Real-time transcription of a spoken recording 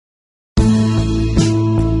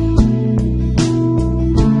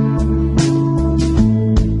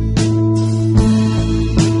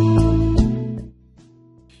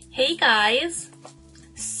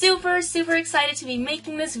super excited to be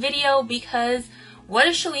making this video because what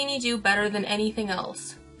does Shalini do better than anything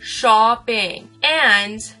else? Shopping.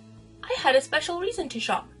 And I had a special reason to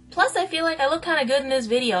shop. Plus, I feel like I look kind of good in this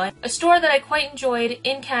video. A store that I quite enjoyed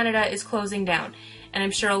in Canada is closing down. And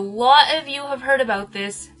I'm sure a lot of you have heard about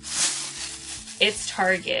this. It's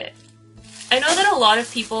Target. I know that a lot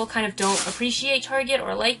of people kind of don't appreciate Target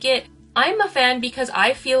or like it. I'm a fan because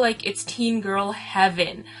I feel like it's teen girl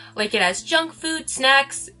heaven. Like it has junk food,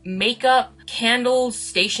 snacks, makeup, candles,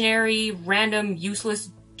 stationery, random useless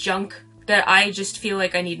junk that I just feel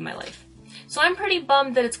like I need in my life. So I'm pretty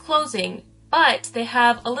bummed that it's closing, but they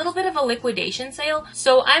have a little bit of a liquidation sale.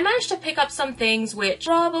 So I managed to pick up some things which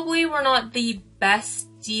probably were not the best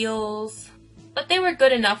deals, but they were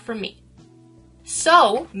good enough for me.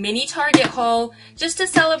 So, mini Target haul, just to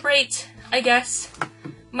celebrate, I guess,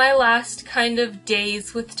 my last kind of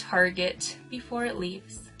days with Target before it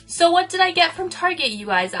leaves. So what did I get from Target, you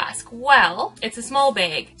guys ask? Well, it's a small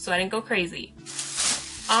bag, so I didn't go crazy.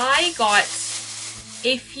 I got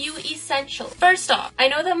a few essentials. First off, I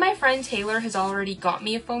know that my friend Taylor has already got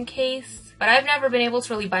me a phone case, but I've never been able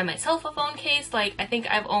to really buy myself a phone case. Like, I think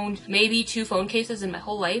I've owned maybe 2 phone cases in my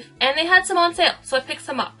whole life, and they had some on sale, so I picked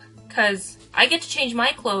some up. Because I get to change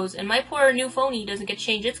my clothes, and my poor new phony doesn't get to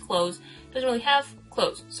change its clothes. Doesn't really have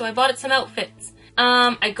clothes. So I bought it some outfits.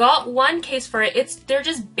 I got one case for it. They're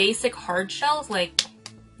just basic hard shells, like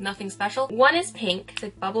nothing special. One is pink. It's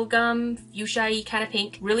like bubblegum, fuchsia-y kind of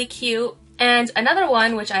pink. Really cute. And another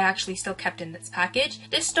one, which I actually still kept in this package,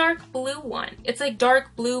 this dark blue one. It's like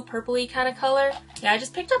dark blue, purpley kind of color. Yeah, I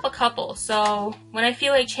just picked up a couple, so when I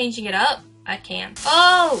feel like changing it up, I can.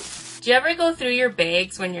 Oh! Do you ever go through your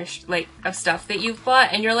bags when you're like of stuff that you've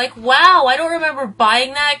bought and you're like, wow, I don't remember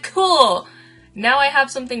buying that? Cool. Now I have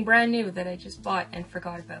something brand new that I just bought and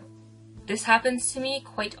forgot about. This happens to me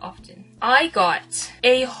quite often. I got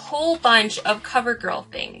a whole bunch of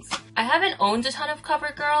CoverGirl things. I haven't owned a ton of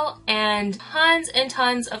CoverGirl, and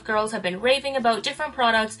tons of girls have been raving about different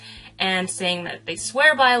products and saying that they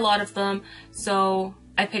swear by a lot of them, so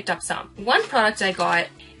I picked up some. One product I got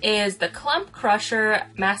is the Clump Crusher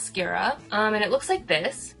mascara, and it looks like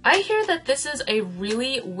this. I hear that this is a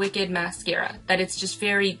really wicked mascara, that it's just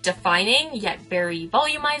very defining yet very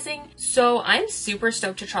volumizing, so I'm super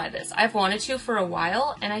stoked to try this. I've wanted to for a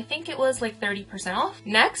while, and I think it was like 30% off.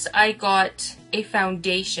 Next, I got a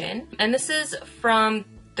foundation, and this is from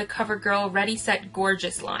the CoverGirl Ready Set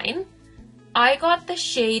Gorgeous line. I got the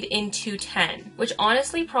shade in 210, which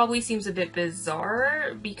honestly probably seems a bit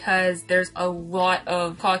bizarre because there's a lot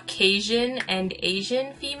of Caucasian and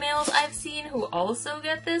Asian females I've seen who also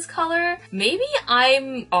get this color. Maybe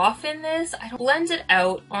I'm off in this. I don't blend it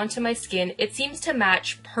out onto my skin. It seems to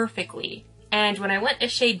match perfectly. And when I went a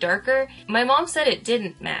shade darker, my mom said it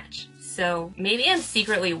didn't match. So maybe I'm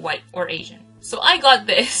secretly white or Asian. So I got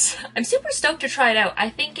this. I'm super stoked to try it out. I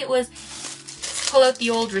think it was, pull out the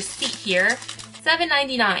old receipt here,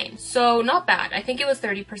 $7.99, so not bad. I think it was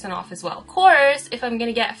 30% off as well. Of course, if I'm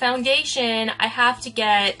gonna get foundation, I have to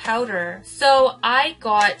get powder. So I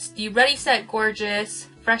got the Ready Set Gorgeous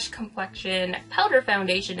Fresh Complexion powder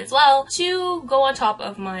foundation as well to go on top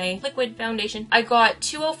of my liquid foundation. I got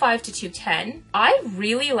 205 to 210. I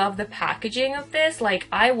really love the packaging of this. Like,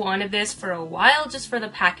 I wanted this for a while just for the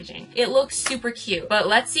packaging. It looks super cute, but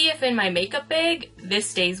let's see if in my makeup bag, this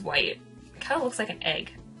stays white. Kind of looks like an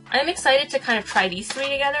egg. I'm excited to kind of try these 3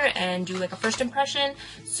 together and do like a first impression.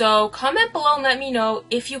 So comment below and let me know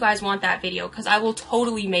if you guys want that video, because I will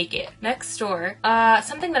totally make it. Next store,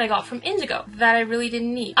 something that I got from Indigo that I really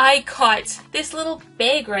didn't need. I got this little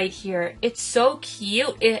bag right here. It's so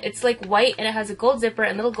cute. It's like white and it has a gold zipper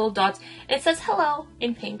and little gold dots. And it says hello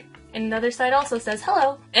in pink. And another side also says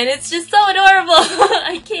hello. And it's just so adorable.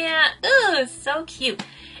 I can't. Ooh, it's so cute.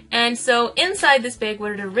 And so inside this bag,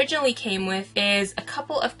 what it originally came with is a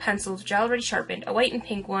couple of pencils, which I already sharpened, a white and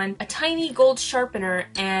pink one, a tiny gold sharpener,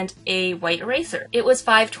 and a white eraser. It was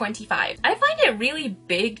 $5.25. I find it really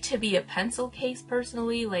big to be a pencil case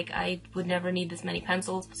personally, like I would never need this many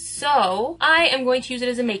pencils. So I am going to use it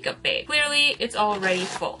as a makeup bag. Clearly, it's already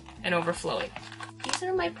full and overflowing. These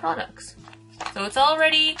are my products. So it's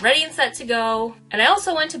already ready and set to go. And I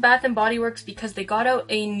also went to Bath & Body Works because they got out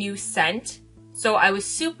a new scent. So I was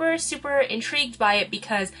super intrigued by it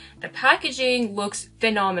because the packaging looks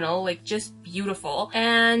phenomenal, like just beautiful,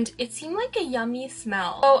 and it seemed like a yummy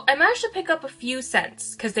smell. So I managed to pick up a few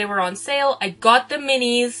scents because they were on sale. I got the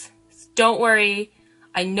minis, don't worry.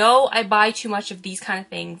 I know I buy too much of these kind of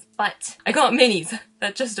things, but I got minis.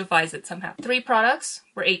 That justifies it somehow. 3 products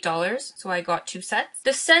were $8, so I got 2 sets.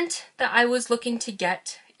 The scent that I was looking to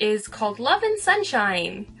get is called Love and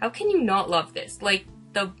Sunshine. How can you not love this? Like,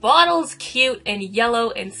 The bottle's cute and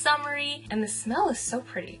yellow and summery, and the smell is so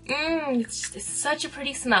pretty. It's such a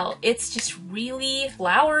pretty smell. It's just really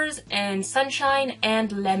flowers and sunshine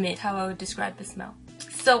and lemon, how I would describe the smell.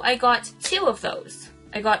 So I got 2 of those.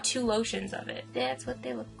 I got 2 lotions of it. That's what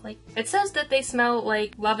they look like. It says that they smell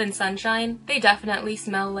like love and sunshine. They definitely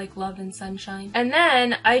smell like love and sunshine. And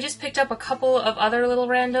then I just picked up a couple of other little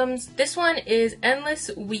randoms. This one is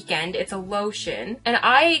Endless Weekend. It's a lotion. And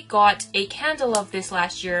I got a candle of this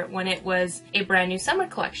last year when it was a brand new summer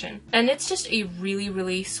collection. And it's just a really,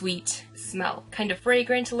 really sweet smell. Kind of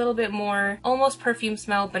fragrant, a little bit more, almost perfume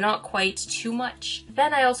smell, but not quite too much.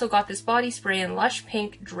 Then I also got this body spray in Lush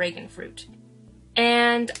Pink Dragon Fruit.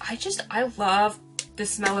 And I love the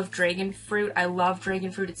smell of dragon fruit. I love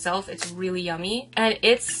dragon fruit itself. It's really yummy. And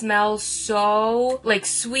it smells so like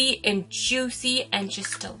sweet and juicy and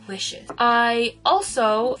just delicious. I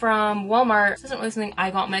also, from Walmart, this isn't really something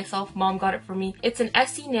I got myself, Mom got it for me. It's an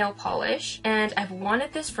Essie nail polish and I've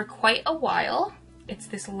wanted this for quite a while. It's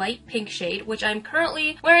this light pink shade, which I'm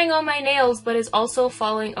currently wearing on my nails, but is also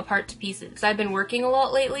falling apart to pieces. I've been working a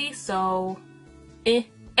lot lately, so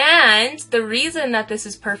And the reason that this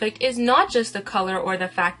is perfect is not just the color or the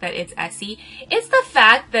fact that it's Essie, it's the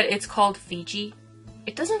fact that it's called Fiji.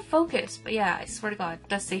 It doesn't focus, but yeah, I swear to God, it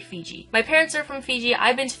does say Fiji. My parents are from Fiji.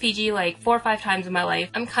 I've been to Fiji like 4 or 5 times in my life.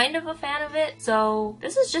 I'm kind of a fan of it, so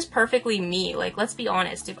this is just perfectly me. Like, let's be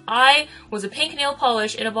honest. If I was a pink nail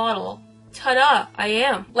polish in a bottle, ta-da, I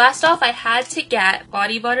am. Last off, I had to get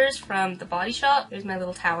body butters from the Body Shop. There's my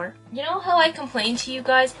little tower. You know how I complained to you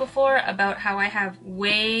guys before about how I have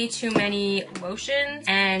way too many lotions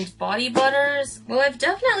and body butters? Well, I've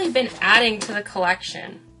definitely been adding to the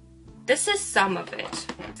collection. This is some of it.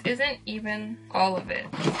 This isn't even all of it.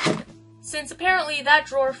 Since apparently that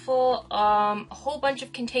drawer full, a whole bunch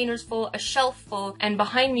of containers full, a shelf full, and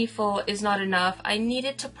behind me full is not enough, I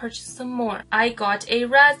needed to purchase some more. I got a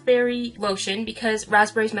raspberry lotion because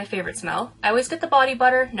raspberry is my favorite smell. I always get the body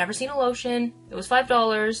butter, never seen a lotion. It was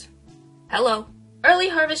 $5. Hello. Early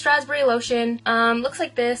Harvest Raspberry Lotion. Looks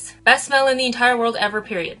like this. Best smell in the entire world ever,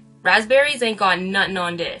 period. Raspberries ain't got nothing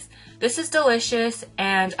on this. This is delicious,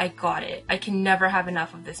 and I got it. I can never have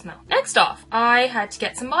enough of this smell. Next off, I had to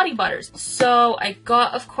get some body butters. So I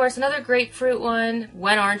got, of course, another grapefruit one.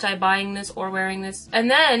 When aren't I buying this or wearing this? And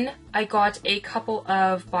then I got a couple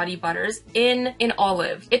of body butters in an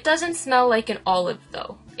olive. It doesn't smell like an olive,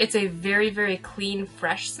 though. It's a very, very clean,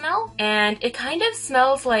 fresh smell, and it kind of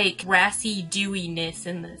smells like grassy dewiness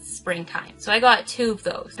in the springtime. So I got 2 of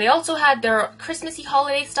those. They also had their Christmassy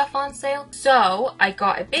holiday stuff on sale. So I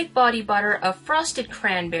got a big body butter of Frosted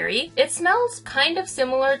Cranberry. It smells kind of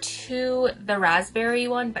similar to the raspberry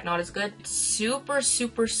one, but not as good. It's super,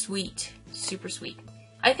 super sweet. Super sweet.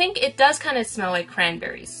 I think it does kind of smell like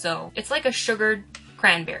cranberries, so it's like a sugared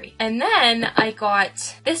cranberry. And then I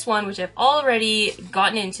got this one, which I've already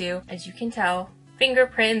gotten into, as you can tell,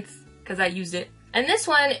 Fingerprints, because I used it. And this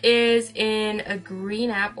one is in a green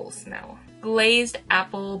apple smell. Glazed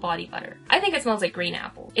apple body butter. I think it smells like green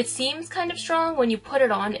apple. It seems kind of strong when you put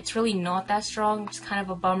it on. It's really not that strong, which is kind of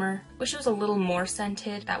a bummer. Wish it was a little more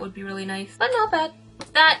scented. That would be really nice, but not bad.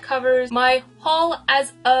 That covers my haul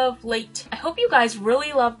as of late. I hope you guys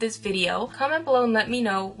really loved this video. Comment below and let me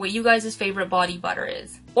know what you guys' favorite body butter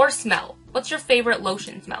is. Or smell. What's your favorite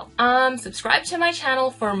lotion smell? Subscribe to my channel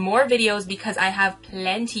for more videos because I have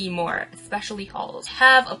plenty more, especially hauls. I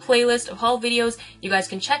have a playlist of haul videos you guys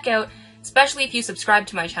can check out. Especially if you subscribe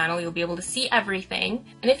to my channel, you'll be able to see everything.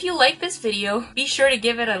 And if you like this video, be sure to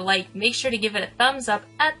give it a like. Make sure to give it a thumbs up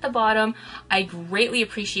at the bottom. I greatly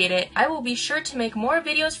appreciate it. I will be sure to make more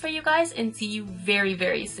videos for you guys and see you very,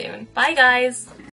 very soon. Bye, guys!